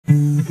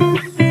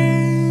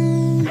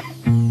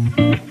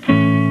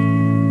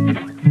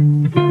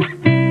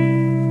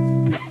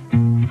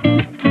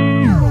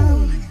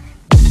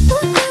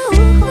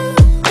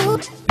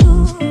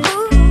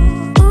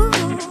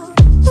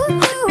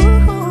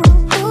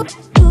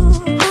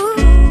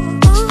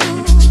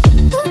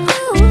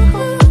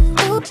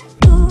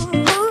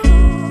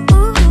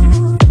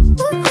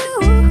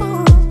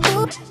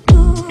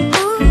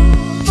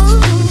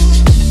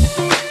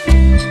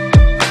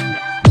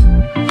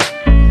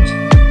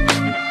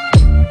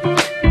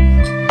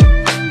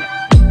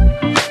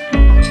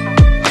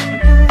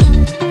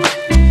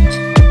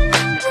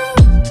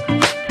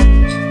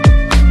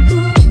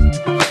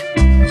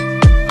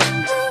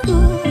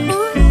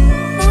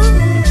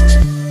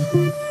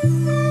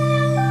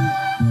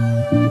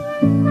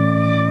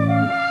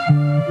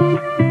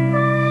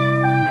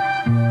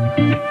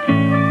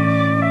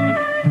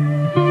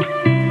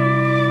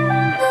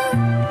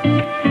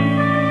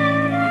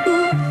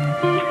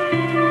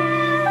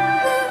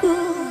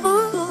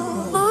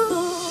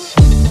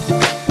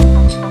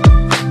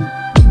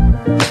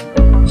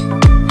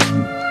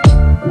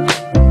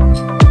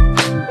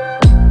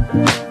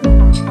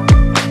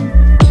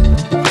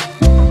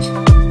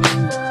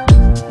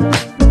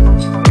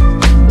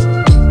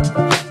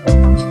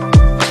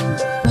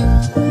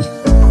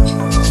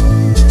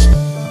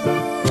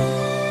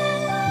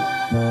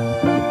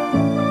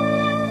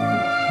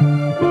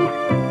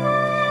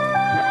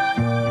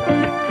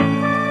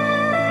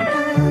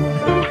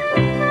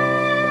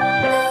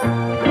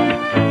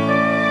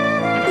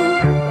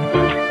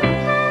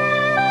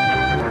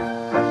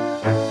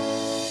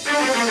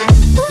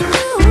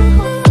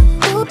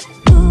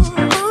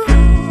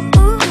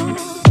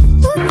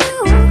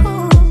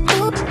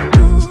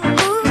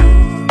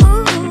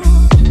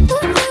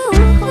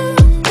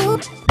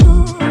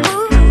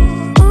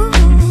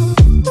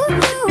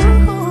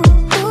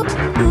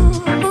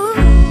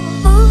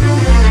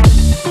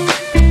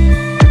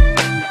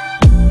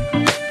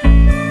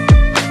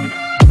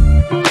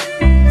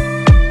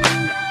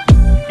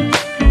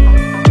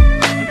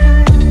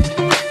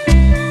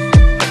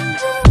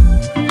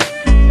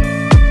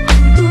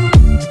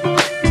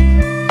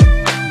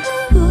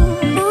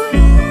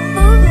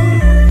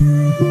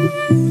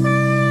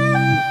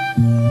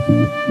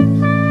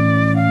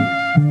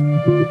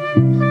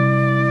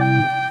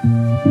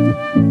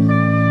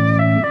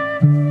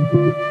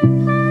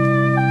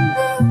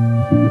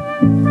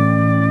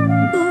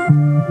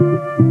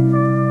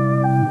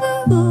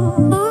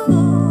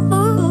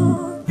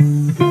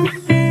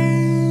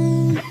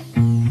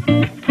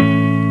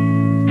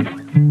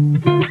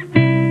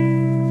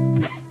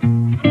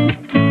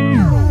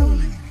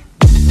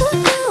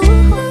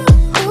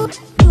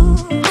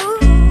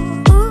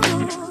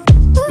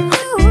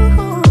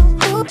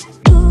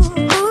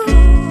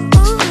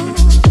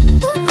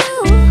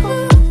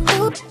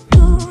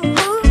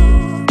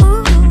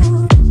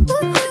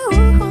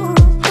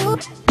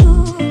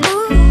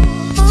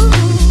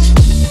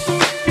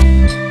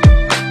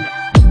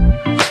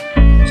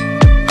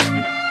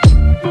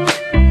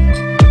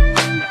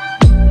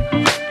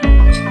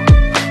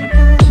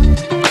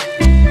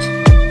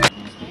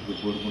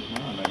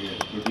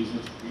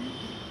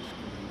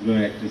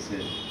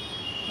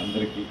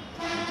అందరికీ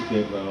మంచి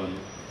పేరు రావాలి.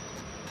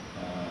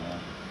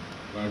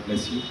 God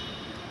bless you.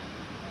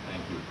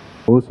 Thank you.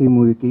 OC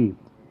మూవీకి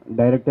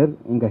డైరెక్టర్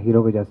ఇంకా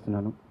హీరోగా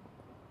చేస్తున్నాను.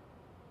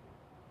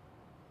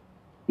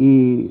 ఈ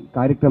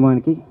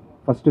కార్యక్రమానికి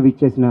ఫస్ట్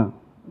విచ్చేసిన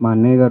మా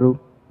అన్నయ్య గారు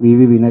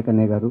వినాయక్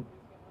అన్నయ్య గారు.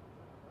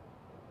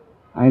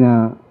 ఆయన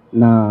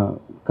నా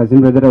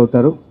కజిన్ బ్రదర్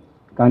అవుతారు,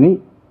 కానీ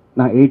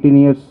నా 18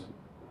 years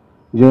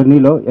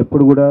జర్నీలో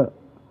ఎప్పుడు కూడా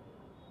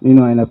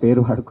నేను ఆయన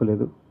పేరు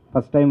వాడుకోలేదు.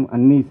 ఫస్ట్ టైం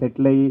అన్నీ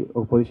సెటిల్ అయ్యి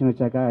ఒక పొజిషన్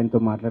వచ్చాక ఆయనతో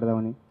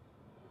మాట్లాడదామని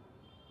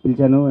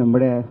పిలిచాను.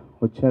 వెంబడే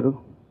వచ్చారు.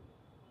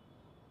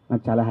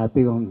 నాకు చాలా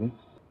హ్యాపీగా ఉంది.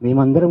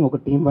 మేమందరం ఒక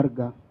టీం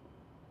వర్క్గా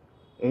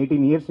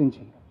 18 years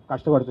నుంచి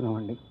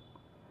కష్టపడుతున్నామండి.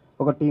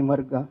 ఒక టీం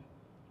వర్క్గా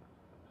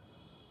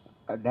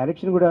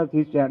డైరెక్షన్ కూడా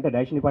అంటే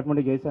డైరెక్షన్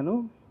డిపార్ట్మెంట్లో చేశాను.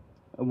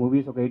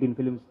 మూవీస్ ఒక 18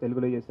 films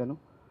తెలుగులో చేశాను,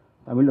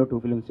 తమిళ్లో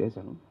 2 films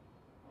చేశాను.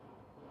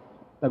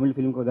 తమిళ్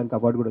ఫిల్మ్కి దానికి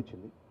అవార్డు కూడా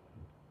వచ్చింది.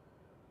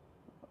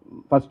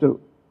 ఫస్ట్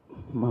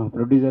మా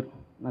ప్రొడ్యూసర్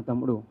నా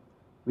తమ్ముడు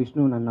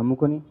విష్ణు నన్ను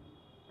నమ్ముకొని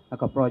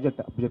ఒక ప్రాజెక్ట్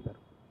అప్పచెప్పారు.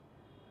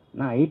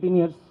 నా 18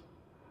 years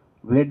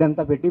బ్లడ్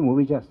అంతా పెట్టి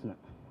మూవీ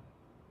చేస్తున్నాను.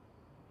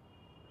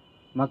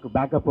 మాకు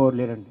బ్యాకప్ ఎవరు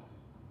లేరండి,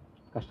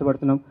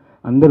 కష్టపడుతున్నాం.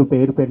 అందరూ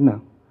పేరు పేరున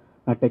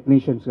నా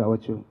టెక్నీషియన్స్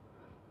కావచ్చు,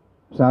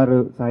 సార్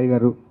సాయి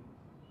గారు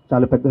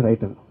చాలా పెద్ద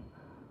రైటర్,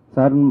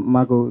 సార్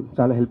మాకు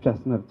చాలా హెల్ప్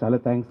చేస్తున్నారు. చాలా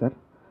థ్యాంక్స్ సార్.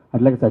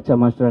 అట్లాగే సత్య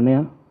మాస్టర్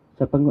అన్నయ్య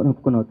చెప్పంగా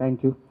ఒప్పుకున్నావు,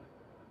 థ్యాంక్ యూ.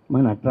 మా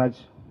నటరాజ్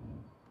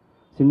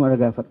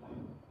సినిమాటోగ్రాఫర్,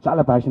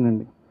 చాలా ప్యాషన్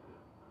అండి.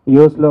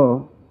 యూఎస్లో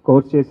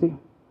కోర్స్ చేసి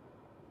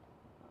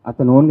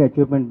అతను ఓన్గా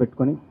ఎక్విప్మెంట్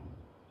పెట్టుకొని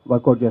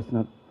వర్కౌట్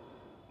చేస్తున్నారు.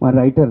 మా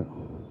రైటర్,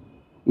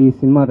 ఈ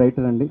సినిమా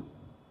రైటర్ అండి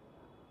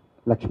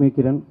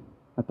కిరణ్,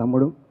 నా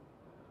తమ్ముడు,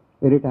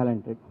 వెరీ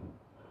టాలెంటెడ్.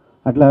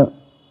 అట్లా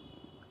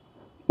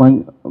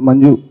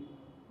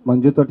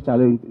మంజుతో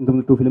చాలా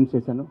ఇంతకుముందు 2 films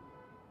చేశాను.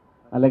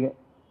 అలాగే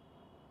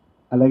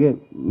అలాగే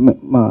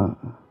మా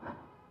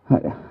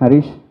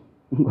హరీష్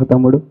ఇంకో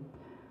తమ్ముడు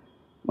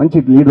మంచి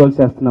లీడ్ రోల్స్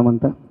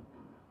చేస్తున్నామంతా.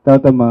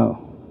 తర్వాత మా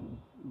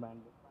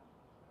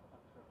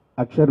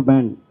అక్షర్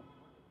బ్యాండ్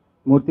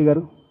మూర్తి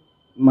గారు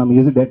మా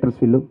మ్యూజిక్ డైరెక్టర్స్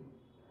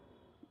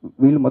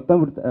వీళ్ళు మొత్తం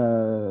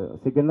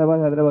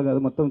సికింద్రాబాద్ హైదరాబాద్ కాదు,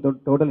 మొత్తం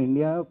టోటల్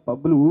ఇండియా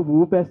పబ్బులు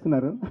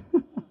ఊపేస్తున్నారు.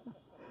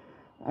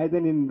 అయితే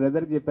నేను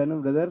బ్రదర్కి చెప్పాను,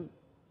 బ్రదర్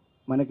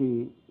మనకి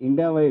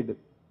ఇండియా వైడ్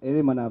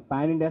ఏది మన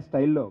పాన్ ఇండియా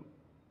స్టైల్లో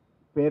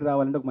పేరు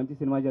రావాలంటే ఒక మంచి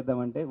సినిమా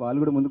చేద్దామంటే వాళ్ళు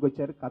కూడా ముందుకు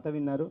వచ్చారు, కథ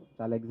విన్నారు,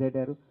 చాలా ఎగ్జైట్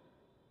అయ్యారు,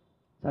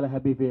 చాలా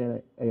హ్యాపీ ఫీల్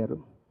అయ్యారు.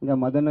 ఇంకా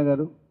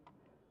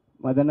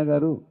మదన్న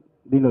గారు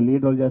దీనిలో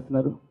లీడ్ రోల్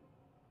చేస్తున్నారు.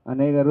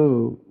 అన్నయ్య గారు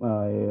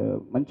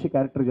మంచి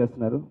క్యారెక్టర్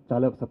చేస్తున్నారు,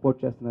 చాలా సపోర్ట్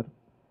చేస్తున్నారు.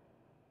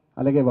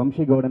 అలాగే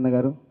వంశీ గౌడన్న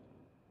గారు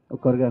ఒక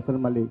కొరియోగ్రాఫర్,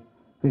 మళ్ళీ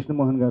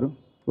కృష్ణమోహన్ గారు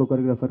ఒక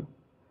కొరియోగ్రాఫర్.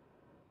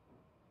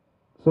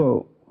 సో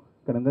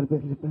ఇక్కడ అందరి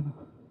పేర్లు చెప్పాను.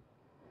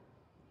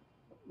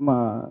 మా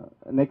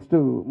next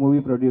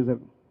movie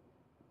producer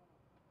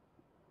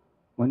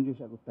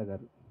Manjusha Gupta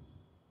గారు,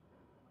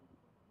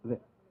 అదే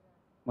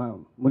మా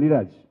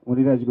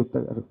మునిరాజ్ గుప్తా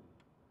గారు.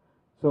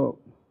 సో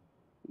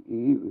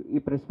ఈ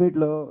ప్రెస్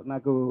మీట్లో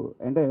నాకు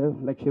అంటే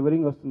లైక్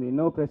షివరింగ్ వస్తుంది.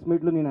 ఎన్నో ప్రెస్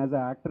మీట్లు నేను యాజ్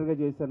అ యాక్టర్గా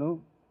చేశాను,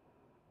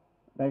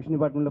 డైరెక్షన్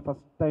డిపార్ట్మెంట్లో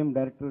ఫస్ట్ టైం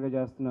డైరెక్టర్గా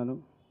చేస్తున్నాను.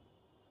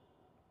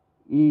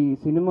 ఈ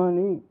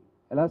సినిమాని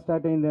ఎలా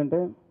స్టార్ట్ అయింది అంటే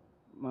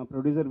మా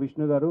ప్రొడ్యూసర్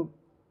విష్ణు గారు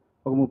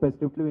ఒక 30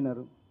 స్క్రిప్ట్లు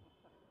విన్నారు.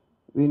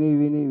 విని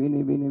విని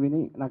విని విని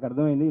విని నాకు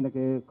అర్థమైంది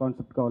ఈయనకి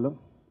కాన్సెప్ట్ కావాలో.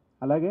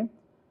 అలాగే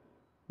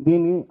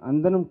దీన్ని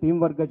అందరం టీం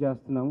వర్క్గా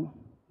చేస్తున్నాము,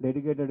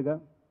 డెడికేటెడ్గా,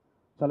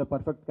 చాలా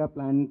పర్ఫెక్ట్గా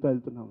ప్లానింగ్తో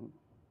వెళ్తున్నాము.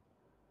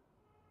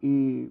 ఈ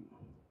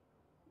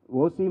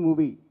ఓసీ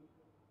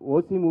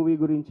మూవీ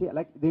గురించి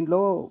లైక్ దీంట్లో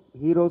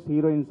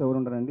హీరోయిన్స్ ఎవరు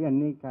ఉండరండి,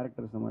 అన్ని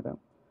క్యారెక్టర్స్ అన్నమాట.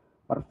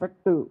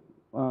 Perfect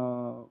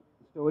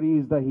story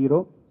is the hero.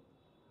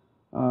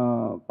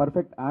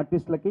 Perfect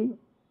ఆర్టిస్ట్లకి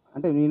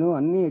అంటే నేను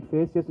అన్నీ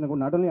ఫేస్ చేసిన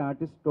కూడా not only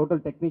artist,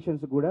 total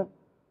technicians కూడా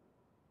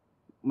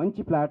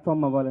మంచి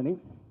ప్లాట్ఫామ్ అవ్వాలని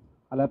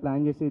అలా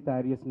ప్లాన్ చేసి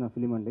తయారు చేసిన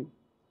ఫిలిం అండి.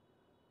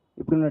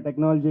 ఇప్పుడున్న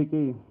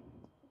టెక్నాలజీకి,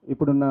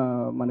 ఇప్పుడున్న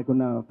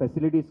మనకున్న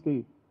ఫెసిలిటీస్కి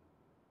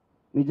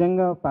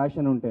నిజంగా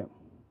ప్యాషన్ ఉంటే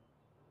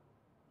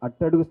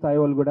అట్టడుగు స్థాయి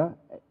వాళ్ళు కూడా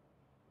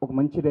ఒక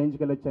మంచి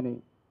రేంజ్కి వెళ్ళొచ్చని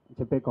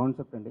చెప్పే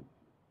కాన్సెప్ట్ అండి.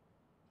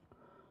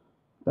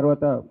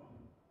 తర్వాత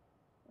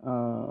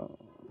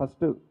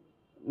ఫస్ట్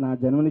నా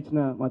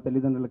జన్మనిచ్చిన మా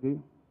తల్లిదండ్రులకి,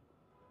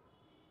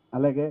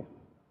 అలాగే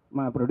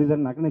మా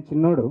ప్రొడ్యూసర్ నాకనే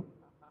చిన్నోడు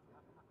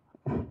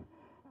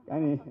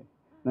కానీ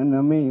నన్ను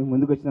నమ్మి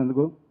ముందుకు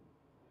వచ్చినందుకు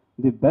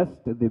ది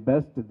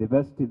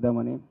బెస్ట్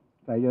ఇద్దామని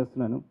ట్రై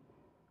చేస్తున్నాను.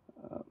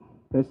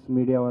 ప్రెస్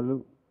మీడియా వాళ్ళు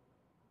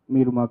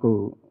మీరు మాకు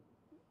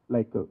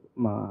లైక్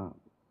మా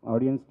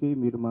ఆడియన్స్కి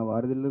మీరు మా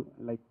వారధులు,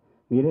 లైక్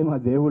మీరే మా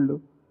దేవుళ్ళు.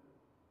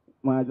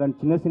 మా ఇలాంటి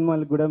చిన్న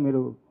సినిమాలకు కూడా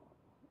మీరు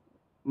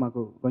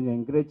మాకు కొంచెం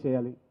ఎంకరేజ్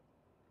చేయాలి.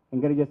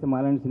 ఎంకరేజ్ చేస్తే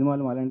మాలాంటి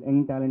సినిమాలు, మాలాంటి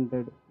యంగ్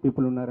టాలెంటెడ్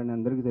పీపుల్ ఉన్నారని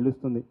అందరికీ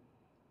తెలుస్తుంది.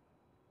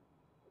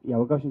 ఈ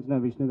అవకాశం ఇచ్చిన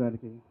విష్ణు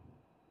గారికి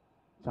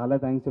చాలా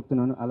థ్యాంక్స్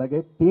చెప్తున్నాను. అలాగే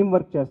టీం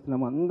వర్క్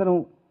చేస్తున్నాము, అందరం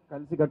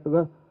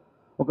కలిసికట్టుగా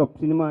ఒక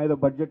సినిమా ఏదో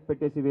బడ్జెట్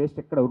పెట్టేసి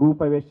ఎక్కడ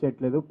రూపాయి వేస్ట్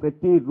చేయట్లేదు,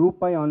 ప్రతి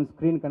రూపాయి ఆన్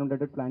స్క్రీన్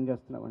కనబడేటట్టు ప్లాన్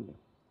చేస్తున్నామండి.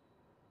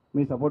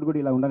 మీ సపోర్ట్ కూడా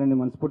ఇలా ఉండాలని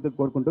మనస్ఫూర్తిగా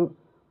కోరుకుంటూ,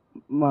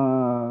 మా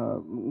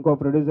ఇంకో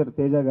ప్రొడ్యూసర్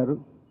తేజ గారు,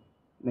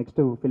 నెక్స్ట్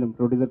ఫిలిం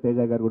ప్రొడ్యూసర్ తేజ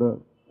గారు కూడా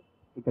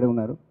ఇక్కడే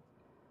ఉన్నారు.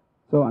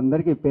 సో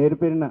అందరికీ పేరు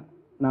పేరున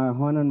నా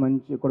ఆహ్వానం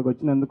మంచి ఇక్కడికి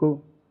వచ్చినందుకు,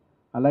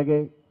 అలాగే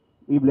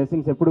ఈ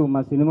బ్లెస్సింగ్స్ ఎప్పుడు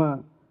మా సినిమా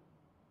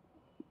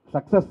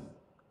సక్సెస్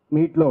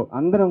మీట్లో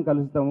అందరం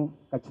కలుస్తాము,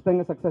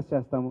 ఖచ్చితంగా సక్సెస్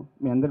చేస్తాము.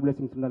 మీ అందరి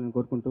బ్లెస్సింగ్స్ ఉండాలని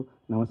కోరుకుంటూ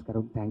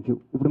నమస్కారం, థ్యాంక్ యూ.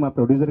 ఇప్పుడు మా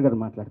ప్రొడ్యూసర్ గారు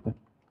మాట్లాడతారు.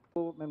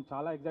 మేము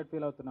చాలా ఎగ్జైట్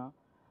ఫీల్ అవుతున్నా.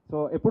 సో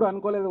ఎప్పుడు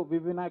అనుకోలేదు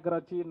వినాయక్ గారు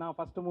వచ్చి నా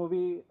ఫస్ట్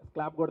మూవీ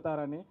క్లాప్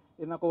కొడతారని.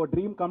 ఇది నాకు ఒక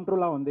డ్రీమ్ కమ్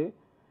ట్రూలా ఉంది.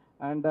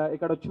 అండ్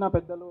ఇక్కడ వచ్చిన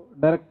పెద్దలు,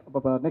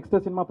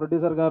 నెక్స్ట్ సినిమా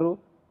ప్రొడ్యూసర్ గారు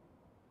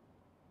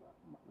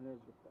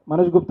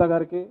మనోజ్ గుప్తా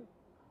గారికి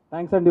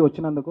థ్యాంక్స్ అండి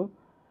వచ్చినందుకు.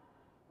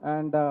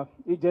 అండ్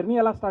ఈ జర్నీ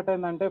ఎలా స్టార్ట్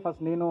అయిందంటే,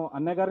 ఫస్ట్ నేను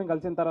అన్నయ్య గారిని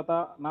కలిసిన తర్వాత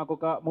నాకు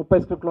ఒక 30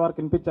 స్క్రిప్ట్ల వరకు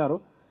వినిపించారు.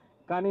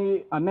 కానీ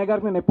అన్నయ్య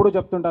గారికి నేను ఎప్పుడూ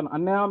చెప్తుంటాను,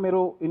 అన్నయ్య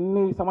మీరు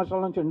ఇన్ని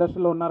సంవత్సరాల నుంచి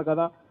ఇండస్ట్రీలో ఉన్నారు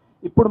కదా,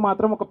 ఇప్పుడు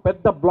మాత్రం ఒక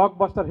పెద్ద బ్లాక్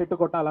బస్టర్ హిట్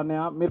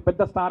కొట్టాలన్నయ్య, మీరు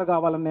పెద్ద స్టార్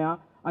కావాలన్నయ్య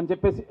అని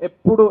చెప్పేసి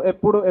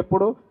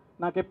ఎప్పుడు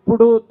నాకు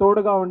ఎప్పుడు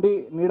తోడుగా ఉండి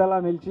నీడలా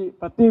నిలిచి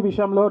ప్రతి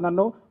విషయంలో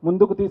నన్ను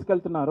ముందుకు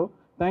తీసుకెళ్తున్నారు.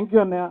 థ్యాంక్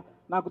యూ అన్నయ్య.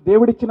 నాకు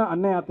దేవుడిచ్చిన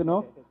అన్నయ్య అతను.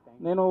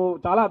 నేను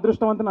చాలా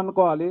అదృష్టవంతుని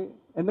అనుకోవాలి.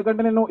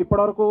 ఎందుకంటే నేను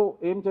ఇప్పటివరకు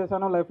ఏం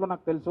చేశానో లైఫ్లో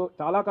నాకు తెలుసు.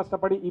 చాలా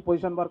కష్టపడి ఈ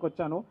పొజిషన్ వరకు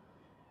వచ్చాను.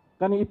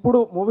 కానీ ఇప్పుడు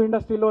మూవీ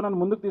ఇండస్ట్రీలో నన్ను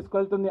ముందుకు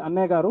తీసుకెళ్తుంది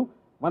అన్నయ్య గారు.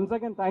 Once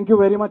again thank you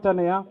very much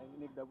అన్నయ్య.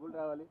 నీకు డబ్బులు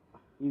రావాలి,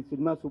 ఈ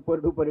సినిమా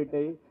సూపర్ డూపర్ హిట్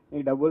అయ్యి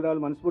నీకు డబ్బులు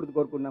రావాలి మనస్ఫూర్తి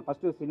కోరుకుంటున్నా.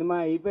 ఫస్ట్ సినిమా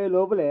అయిపోయే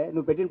లోపలే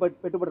నువ్వు పెట్టిన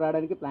పెట్టుబడి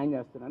రావడానికి ప్లాన్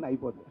చేస్తున్నాను,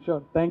 అయిపోతుంది.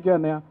 షూర్, థ్యాంక్ యూ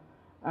అన్నయ్య.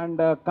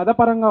 అండ్ కథ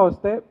పరంగా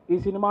వస్తే ఈ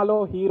సినిమాలో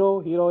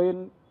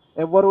హీరోయిన్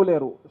ఎవ్వరూ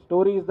లేరు.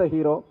 Story is the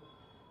hero.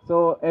 So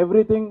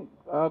everything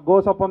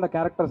goes upon the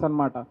characters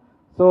అనమాట.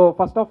 So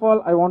first of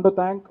all I want to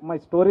thank my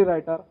story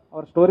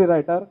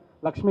writer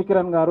Lakshmi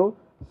Kiran గారు.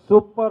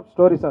 Super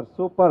story sir,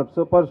 super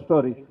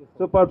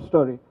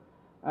story.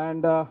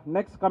 And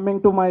next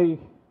coming to my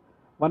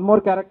one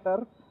more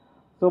character.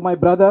 So my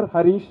brother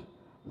Harish.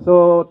 So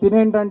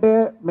తినేంటంటే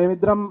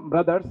మేమిద్దరం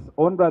brothers,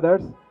 own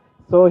brothers.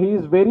 So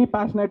he's very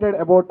passionated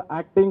about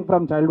acting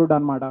from childhood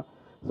అనమాట.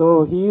 So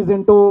he's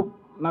into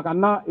నాకు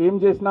అన్న ఏం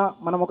చేసినా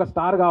మనం ఒక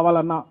star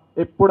కావాలన్నా,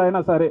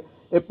 ఎప్పుడైనా సరే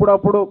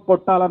ఎప్పుడప్పుడు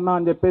కొట్టాలన్నా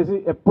అని చెప్పేసి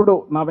ఎప్పుడు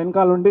నా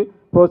వెనకాల ఉండి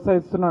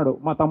ప్రోత్సహిస్తున్నాడు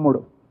మా తమ్ముడు.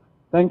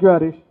 Thank you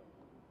Harish.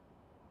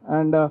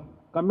 And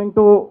coming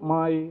to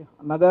my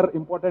another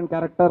important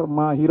character,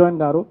 మా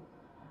హీరోయిన్ గారు,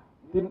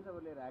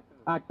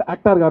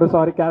 యాక్టర్ గారు,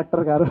 సారీ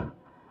క్యారెక్టర్ గారు.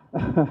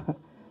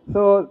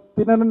 సో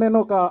తినను నేను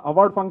ఒక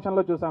అవార్డ్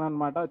ఫంక్షన్లో చూసాను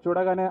అనమాట.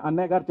 చూడగానే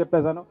అన్నయ్య గారు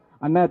చెప్పేశాను,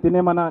 అన్నయ్య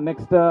తినే మన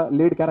నెక్స్ట్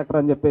లీడ్ క్యారెక్టర్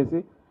అని చెప్పేసి.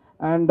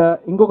 అండ్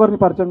ఇంకొకరిని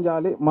పరిచయం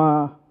చేయాలి, మా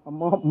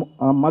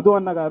మధు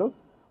అన్న గారు.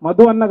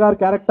 మధు అన్న గారు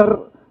క్యారెక్టర్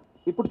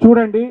ఇప్పుడు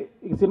చూడండి,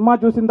 ఈ సినిమా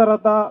చూసిన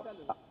తర్వాత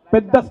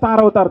పెద్ద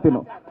స్టార్ అవుతారు.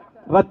 తిను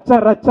రచ్చ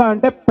రచ్చ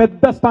అంటే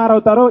పెద్ద స్టార్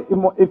అవుతారు.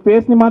 ఈ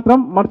ఫేస్ని మాత్రం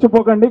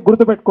మర్చిపోకండి,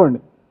 గుర్తుపెట్టుకోండి.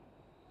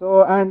 సో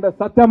అండ్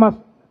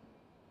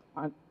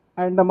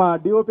అండ్ మా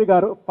డిఓపి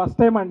గారు ఫస్ట్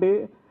టైం అండి,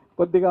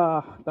 కొద్దిగా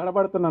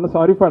తడబడుతున్నాను,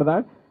 sorry for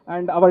that.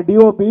 And hour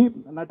DOP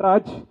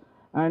Nataraj.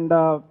 And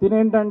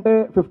తినేంటంటే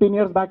 15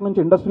 years back నుంచి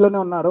ఇండస్ట్రీలోనే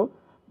ఉన్నారు.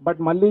 బట్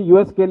మళ్ళీ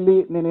యూఎస్కి వెళ్ళి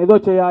నేను ఏదో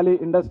చేయాలి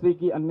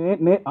ఇండస్ట్రీకి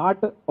అని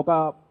ఆర్ట్ ఒక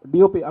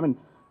డిఓపి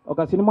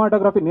ఒక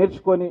సినిమాటోగ్రఫీ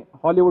నేర్చుకొని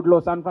హాలీవుడ్లో,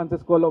 శాన్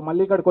ఫ్రాన్సిస్కోలో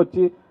మళ్ళీ ఇక్కడికి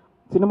వచ్చి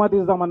సినిమా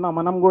తీద్దామన్నా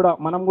మనం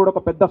కూడా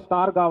ఒక పెద్ద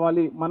స్టార్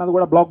కావాలి, మనది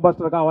కూడా బ్లాక్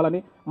బస్టర్ కావాలని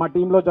మా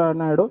టీంలో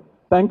జాయిన్ అయ్యాడు.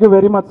 Thank you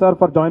very much sir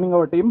for joining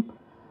our team.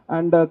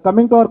 And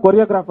coming to our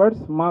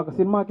choreographers, మా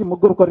సినిమాకి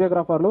 3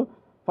 కొరియోగ్రాఫర్లు.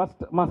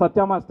 ఫస్ట్ మా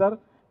సత్య మాస్టర్.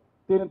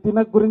 తిన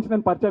గురించి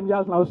నేను పరిచయం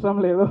చేయాల్సిన అవసరం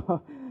లేదు.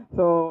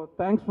 So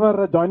thanks for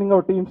joining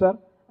our team sir.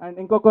 And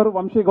ఇంకొకరు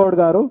వంశీ గౌడ్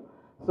గారు.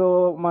 సో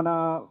మన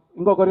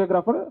ఇంకో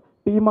కొరియోగ్రాఫర్,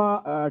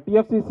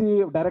 టీఎఫ్సిసి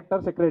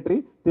డైరెక్టర్ సెక్రటరీ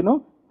తిను.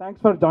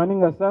 Thanks for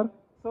joining us sir.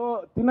 So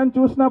తినని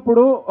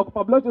చూసినప్పుడు ఒక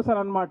పబ్లో చూసాను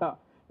అనమాట.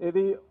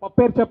 ఇది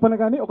పేరు చెప్పను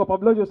కానీ ఒక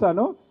పబ్లో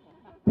చూశాను.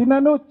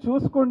 తినను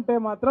చూసుకుంటే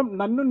మాత్రం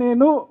నన్ను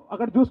నేను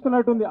అక్కడ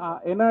చూసుకున్నట్టుంది. ఆ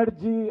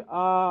ఎనర్జీ,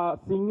 ఆ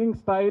సింగింగ్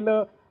స్టైల్,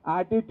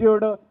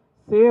 యాటిట్యూడ్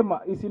సేమ్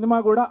ఈ సినిమా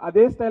కూడా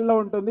అదే స్టైల్లో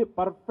ఉంటుంది.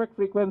 Perfect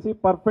frequency,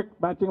 perfect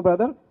matching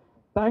brother.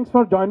 Thanks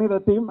for joining the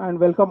team and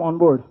welcome on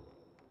board.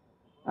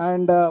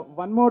 And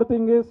one more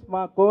thing is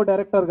మా కో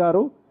డైరెక్టర్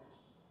గారు.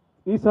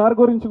 ఈ సార్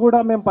గురించి కూడా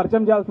మేము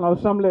పరిచయం చేయాల్సిన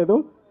అవసరం లేదు.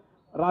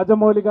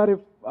 రాజమౌళి గారి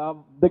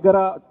దగ్గర,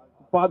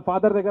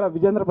 ఫాదర్ దగ్గర,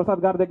 విజేంద్ర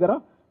ప్రసాద్ గారి దగ్గర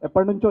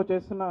ఎప్పటి నుంచో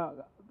చేస్తున్న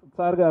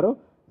సార్ గారు.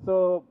 So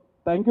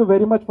thank you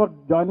very much for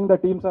joining the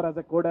team sir as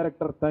a co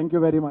director. Thank you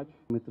very much.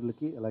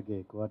 మిత్రులకి అలాగే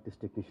కో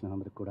ఆర్టిస్ట్ టెక్నీషియన్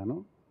అందరికి కూడాను.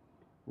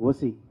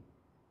 ఓసీ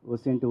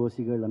అంటే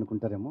ఓసీ గర్ల్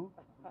అనుకుంటారేమో,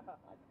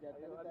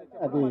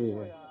 అది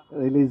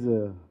రిలీజ్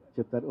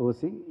చెప్తారు.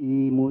 ఓసీ ఈ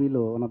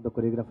మూవీలో వన్ ఆఫ్ ద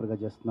కొరియోగ్రాఫర్గా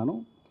చేస్తున్నాను.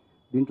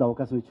 దీంట్లో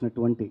అవకాశం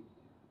ఇచ్చినటువంటి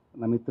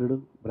నా మిత్రుడు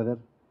బ్రదర్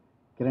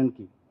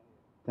కిరణ్కి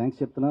థ్యాంక్స్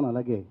చెప్తున్నాను.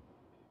 అలాగే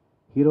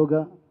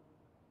హీరోగా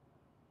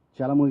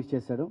చాలా మూవీస్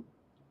చేశాడు,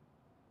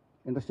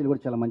 ఇండస్ట్రీలో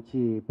కూడా చాలా మంచి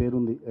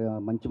పేరుంది,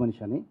 మంచి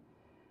మనిషి అని.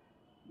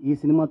 ఈ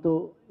సినిమాతో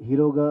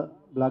హీరోగా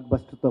బ్లాక్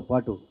బస్టర్తో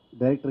పాటు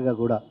డైరెక్టర్గా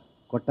కూడా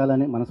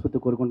కొట్టాలని మనస్ఫూర్తి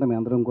కోరుకుంటాం.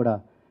 మేము అందరం కూడా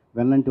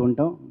వెన్నంటి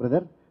ఉంటాం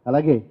బ్రదర్.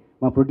 అలాగే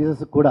మా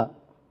ప్రొడ్యూసర్స్ కూడా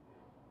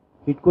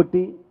హిట్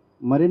కొట్టి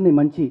మరిన్ని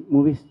మంచి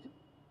మూవీస్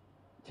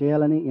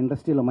చేయాలని,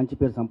 ఇండస్ట్రీలో మంచి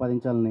పేరు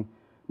సంపాదించాలని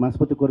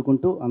మనస్ఫూర్తి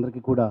కోరుకుంటూ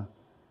అందరికీ కూడా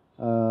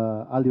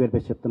ఆల్ ది వెరీ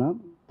బెస్ట్ చెప్తున్నాను.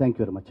 థ్యాంక్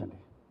యూ వెరీ మచ్ అండి.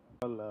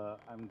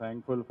 ఐఎమ్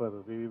థ్యాంక్ఫుల్ ఫర్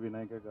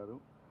వినాయక గారు.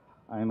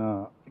 ఆయన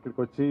ఇక్కడికి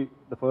వచ్చి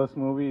the first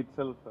movie it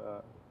self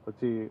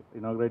వచ్చి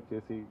ఇనాగ్రేట్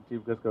చేసి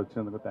చీఫ్ గెస్ట్గా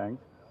వచ్చినందుకు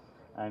థ్యాంక్స్.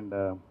 అండ్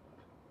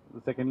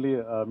సెకండ్లీ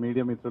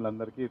మీడియా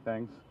మిత్రులందరికీ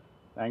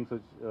థ్యాంక్స్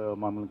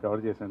మమ్మల్ని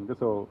కవర్ చేసినందుకు.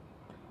 సో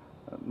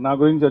నా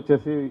గురించి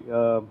వచ్చేసి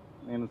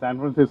నేను శాన్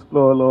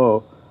ఫ్రాన్సిస్కోలో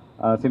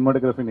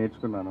సినిమాటోగ్రఫీ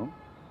నేర్చుకున్నాను.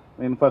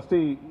 నేను ఫస్ట్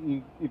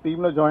ఈ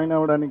టీంలో జాయిన్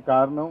అవ్వడానికి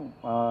కారణం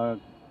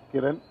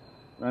కిరణ్.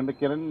 అంటే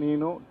కిరణ్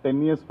నేను 10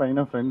 years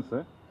పైన ఫ్రెండ్స్.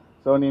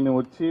 సో నేను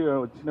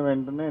వచ్చిన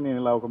వెంటనే నేను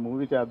ఇలా ఒక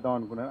మూవీ చేద్దాం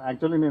అనుకున్నాను.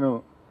 యాక్చువల్లీ నేను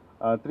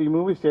 3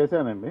 movies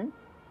చేశానండి.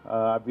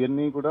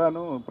 అవన్నీ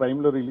కూడాను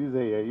ప్రైమ్లో రిలీజ్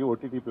అయ్యాయి,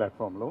 ఓటీటీ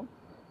ప్లాట్ఫామ్లో.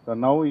 సో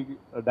నౌ ఈ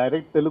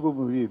డైరెక్ట్ తెలుగు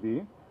మూవీ ఇది.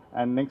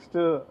 అండ్ నెక్స్ట్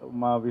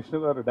మా విష్ణు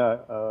గారు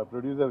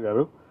ప్రొడ్యూసర్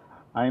గారు,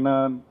 ఆయన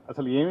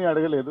అసలు ఏమీ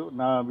అడగలేదు,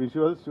 నా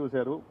విజువల్స్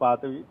చూశారు,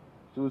 పాతవి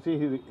చూసి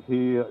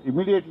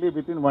ఇమీడియట్లీ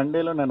విత్ ఇన్ 1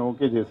 day నన్ను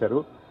ఓకే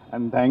చేశారు.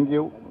 అండ్ థ్యాంక్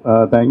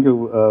యూ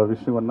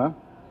విష్ణు అన్న.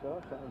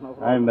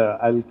 And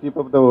I'll keep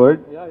up the word.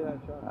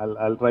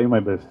 I'll try my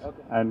best.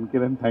 And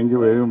Kiran, thank you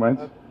very much.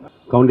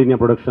 Kaundinya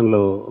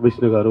ప్రొడక్షన్లో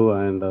విష్ణు గారు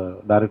అండ్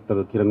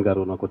డైరెక్టర్ కిరణ్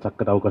గారు నాకు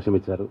చక్కటి అవకాశం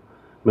ఇచ్చారు.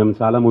 మేము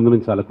చాలా ముందు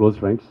నుంచి చాలా క్లోజ్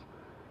ఫ్రెండ్స్.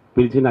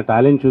 పిలిచి నా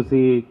టాలెంట్ చూసి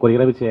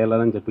కొరియోగ్రఫీ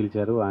చేయాలని చెప్పి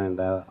పిలిచారు.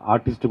 అండ్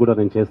ఆర్టిస్ట్ కూడా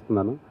నేను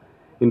చేస్తున్నాను.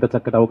 ఇంత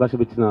చక్కటి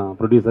అవకాశం ఇచ్చిన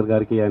ప్రొడ్యూసర్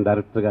గారికి అండ్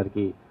డైరెక్టర్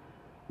గారికి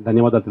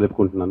ధన్యవాదాలు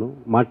తెలుపుకుంటున్నాను.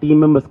 మా టీం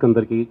మెంబర్స్కి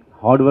అందరికీ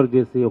హార్డ్ వర్క్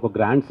చేసి ఒక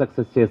గ్రాండ్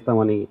సక్సెస్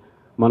చేస్తామని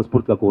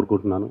మనస్ఫూర్తిగా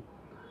కోరుకుంటున్నాను.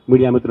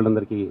 మీడియా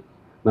మిత్రులందరికీ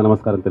నా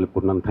నమస్కారం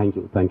తెలుపుకుంటున్నాను.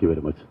 Thank you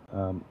very much.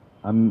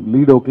 I'm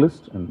lead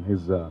vocalist and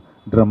his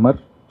drummer.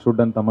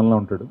 చూడ్డానికి తమల్లో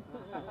ఉంటాడు.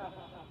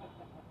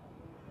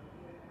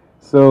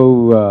 సో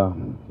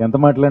ఎంత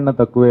మాట్లాడినా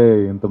తక్కువే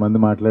ఇంతమంది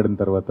మాట్లాడిన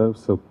తర్వాత.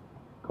 సో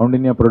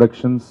కౌండిన్య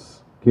ప్రొడక్షన్స్,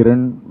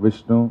 కిరణ్,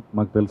 విష్ణు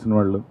మాకు తెలిసిన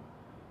వాళ్ళు.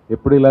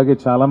 ఎప్పుడు ఇలాగే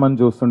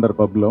చాలామంది చూస్తుంటారు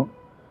పబ్లో,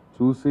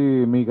 చూసి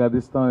మీకు అది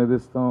ఇస్తాం ఇది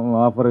ఇస్తాం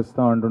ఆఫర్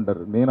ఇస్తాం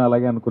అంటుంటారు. నేను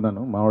అలాగే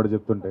అనుకున్నాను మావాడు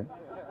చెప్తుంటే,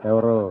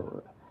 ఎవరో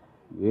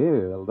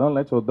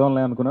వెళ్దాంలే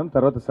చూద్దాంలే అనుకున్నాను.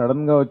 తర్వాత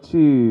సడన్గా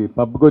వచ్చి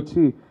పబ్కి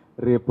వచ్చి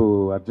రేపు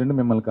అర్జెంట్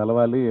మిమ్మల్ని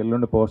కలవాలి,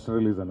 ఎల్లుండి పోస్టర్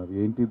రిలీజ్ అన్నారు.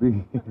 ఏంటిది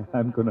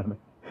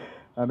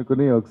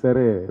అనుకుని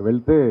ఒకసారి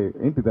వెళ్తే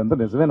ఏంటి ఇదంతా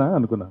నిజమేనా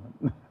అనుకున్నాను.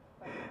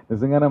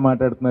 నిజంగానే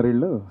మాట్లాడుతున్నారు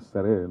వీళ్ళు,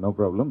 సరే నో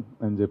ప్రాబ్లం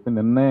అని చెప్పి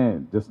నిన్నే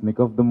జస్ట్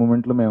నిక్ ఆఫ్ ద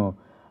మూమెంట్లో మేము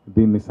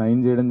దీన్ని సైన్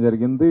చేయడం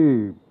జరిగింది.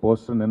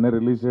 పోస్టర్ నిన్నే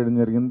రిలీజ్ చేయడం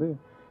జరిగింది.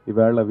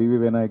 ఈవేళ వివి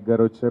వినాయక్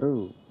గారు వచ్చారు.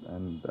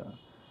 And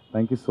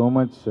thank you so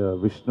much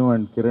Vishnu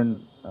and Kiran,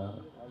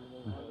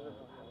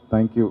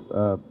 thank you.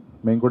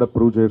 మేము కూడా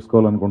ప్రూవ్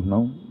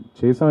చేసుకోవాలనుకుంటున్నాం.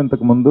 చేసాం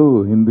ఇంతకుముందు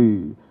హిందీ,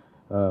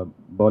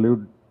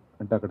 బాలీవుడ్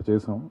అంటే అక్కడ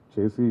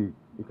చేసి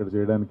ఇక్కడ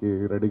చేయడానికి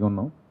రెడీగా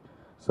ఉన్నాం.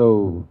 So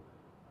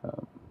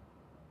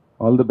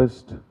all the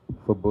best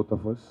for both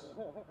of us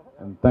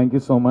and thank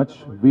you so much.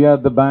 We are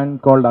the band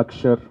called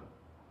Akshar.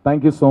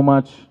 Thank you so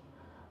much.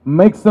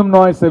 Make some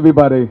noise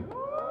everybody.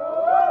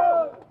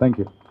 Thank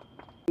you.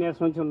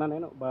 Years నుంచి ఉన్నా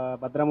నేను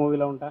భద్ర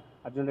మూవీలో ఉంటా,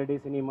 అర్జున్ రెడ్డి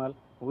సినిమాలు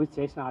మూవీస్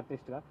చేసిన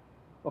ఆర్టిస్ట్గా.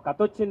 ఒక కథ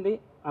వచ్చింది,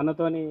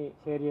 అన్నతోని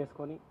షేర్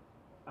చేసుకొని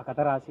ఆ కథ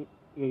రాసి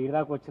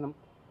ఇదాకా వచ్చినాం.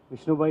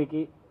 విష్ణు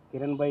భాయ్కి,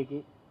 కిరణ్ భాయ్కి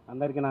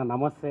అందరికీ నా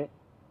నమస్తే.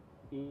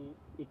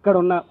 ఇక్కడ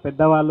ఉన్న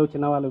పెద్దవాళ్ళు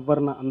చిన్నవాళ్ళు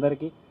ఎవ్వరున్న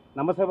అందరికీ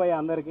నమస్తే భయ్య,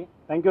 అందరికీ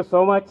thank you so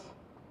much,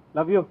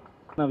 love you.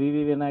 నా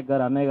వివి వినాయక్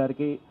గారు అన్నయ్య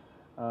గారికి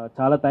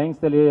చాలా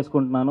థ్యాంక్స్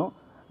తెలియజేసుకుంటున్నాను.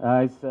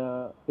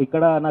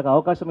 ఇక్కడ నాకు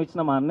అవకాశం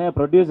ఇచ్చిన మా అన్నయ్య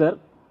ప్రొడ్యూసర్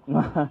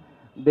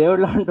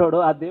దేవుడు అంటాడు,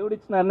 ఆ దేవుడు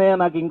ఇచ్చిన అన్నయ్య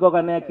నాకు ఇంకొక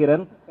అన్నయ్య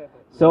కిరణ్.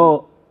 సో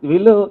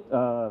వీళ్ళు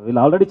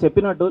ఆల్రెడీ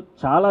చెప్పినట్టు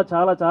చాలా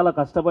చాలా చాలా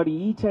కష్టపడి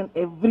each and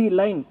every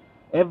line,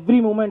 every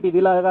moment ఇది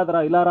ఇలా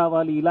కాదురా ఇలా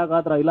రావాలి, ఇలా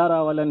కాదురా ఇలా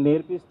రావాలి అని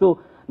నేర్పిస్తూ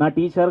నా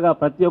టీచర్గా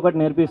ప్రతి ఒక్కటి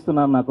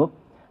నేర్పిస్తున్నారు నాకు.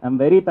 I'm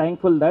very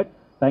thankful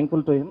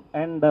to him.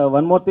 And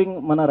one more thing,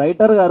 మన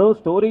రైటర్ గారు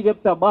స్టోరీ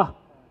చెప్తే అబ్బా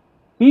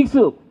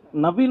పీక్స్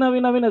నవ్వి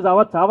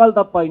చావాలి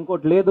తప్ప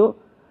ఇంకోటి లేదు.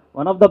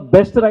 One of the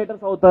best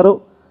writers అవుతారు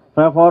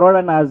forward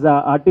and as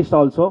artist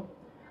also.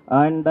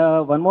 And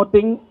one more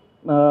thing,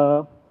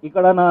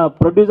 ఇక్కడ నా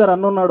ప్రొడ్యూసర్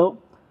అన్నున్నాడు.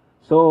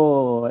 సో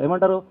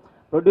ఏమంటారు,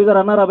 ప్రొడ్యూసర్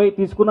అన్నారు అబ్బాయి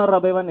తీసుకున్నారు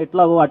అబ్బాయి అని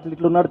ఎట్లాగో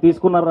ఇట్లున్నాడు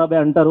తీసుకున్నారు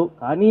అబ్బాయి అంటారు,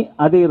 కానీ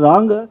అది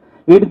రాంగ్.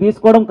 వీటి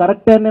తీసుకోవడం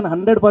కరెక్టే అని నేను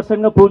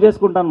 100%గా ప్రూవ్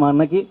చేసుకుంటాను మా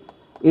అన్నకి.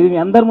 ఇది మీ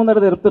అందరి ముందర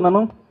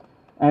తెలుపుతున్నాను.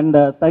 And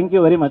thank you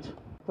very much.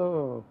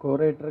 కో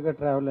రైటర్గా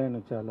ట్రావెల్ అయిన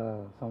చాలా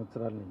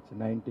సంవత్సరాల నుంచి,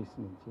 90s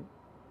నుంచి.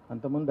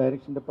 అంతకుముందు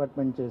డైరెక్షన్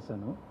డిపార్ట్మెంట్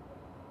చేశాను.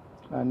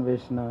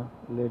 అన్వేషణ,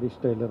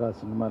 లేడీస్ టైలర్, ఆ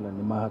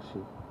సినిమాలన్నీ,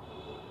 మహర్షి.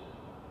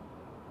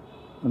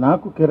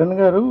 నాకు కిరణ్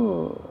గారు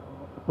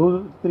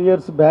 2-3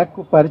 years బ్యాక్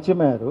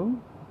పరిచయం అయ్యారు.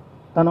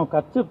 తను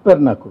కథ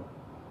చెప్పారు నాకు,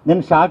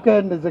 నేను షాక్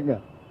అయ్యాను నిజంగా.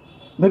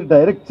 మీరు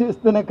డైరెక్ట్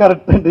చేస్తేనే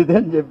కరెక్ట్ అండి ఇది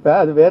అని చెప్పా,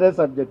 అది వేరే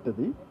సబ్జెక్ట్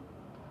అది.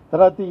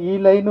 తర్వాత ఈ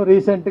లైన్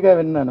రీసెంట్గా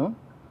విన్నాను,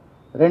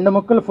 2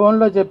 ముక్కలు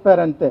ఫోన్లో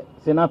చెప్పారంతే,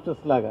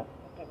 సినాప్సిస్ లాగా.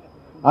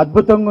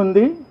 అద్భుతంగా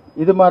ఉంది,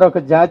 ఇది మరొక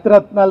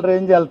జాతిరత్నాల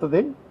రేంజ్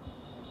వెళ్తుంది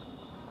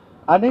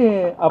అని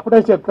అప్పుడే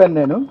చెప్పాను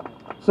నేను.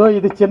 సో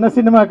ఇది చిన్న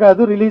సినిమా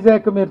కాదు, రిలీజ్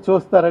అయ్యాక మీరు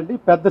చూస్తారండి,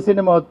 పెద్ద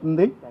సినిమా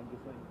అవుతుంది.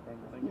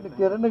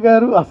 కిరణ్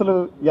గారు అసలు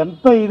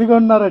ఎంత ఇదిగా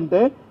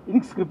ఉన్నారంటే,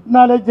 ఈయనకి స్క్రిప్ట్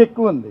నాలెడ్జ్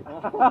ఎక్కువ ఉంది.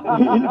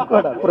 ఈయన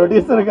కూడా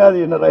ప్రొడ్యూసర్ కాదు,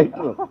 ఈయన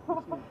రైటర్.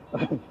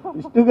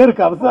 విష్ణు గారు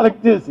కథ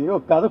సెలెక్ట్ చేసి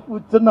ఒక కథ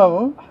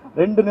కూర్చున్నాము,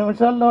 2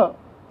 నిమిషాల్లో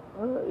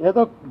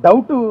ఏదో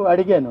డౌట్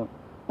అడిగాను,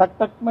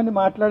 టక్ మని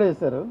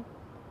మాట్లాడేశారు.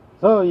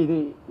 సో ఇది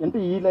అంటే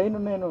ఈ లైన్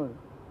నేను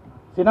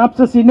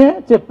సినాప్సిస్ ఇనే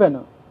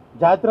చెప్పాను,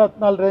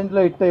 జాతిరత్నాల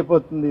రేంజ్లో హిట్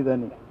అయిపోతుంది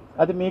ఇదని.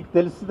 అది మీకు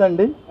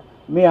తెలుస్తుందండి.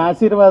 మీ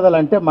ఆశీర్వాదాలు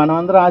అంటే మనం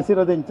అందరం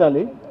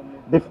ఆశీర్వదించాలి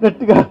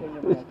డెఫినెట్గా.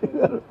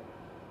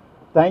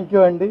 థ్యాంక్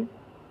యూ అండి.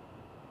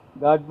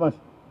 God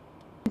must.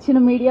 ఇచ్చిన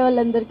మీడియా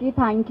వాళ్ళందరికీ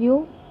థ్యాంక్ యూ.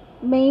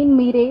 మెయిన్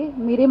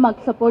మీరే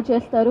మాకు సపోర్ట్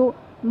చేస్తారు,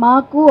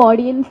 మాకు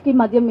ఆడియన్స్కి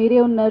మధ్య మీరే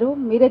ఉన్నారు,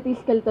 మీరే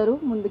తీసుకెళ్తారు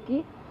ముందుకి.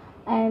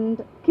 అండ్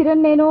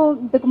కిరణ్ నేను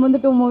ఇంతకుముందు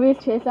 2 movies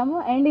చేశాము,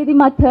 అండ్ ఇది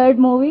మా 3rd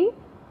మూవీ.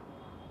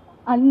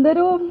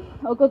 అందరూ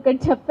ఒక్కొక్కటి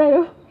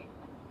చెప్తారు,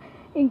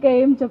 ఇంకా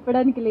ఏం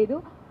చెప్పడానికి లేదు.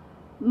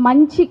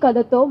 మంచి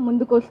కథతో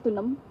ముందుకు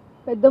వస్తున్నాం.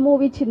 పెద్ద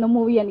మూవీ చిన్న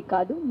మూవీ అని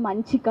కాదు,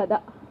 మంచి కథ,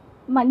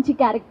 మంచి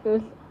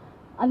క్యారెక్టర్స్,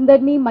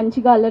 అందరినీ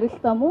మంచిగా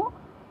అలరిస్తాము.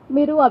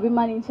 మీరు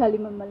అభిమానించాలి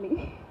మమ్మల్ని.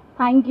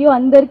 థ్యాంక్ యూ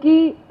అందరికీ.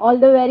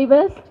 All the very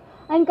best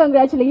and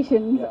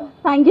congratulations.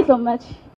 Thank you so much.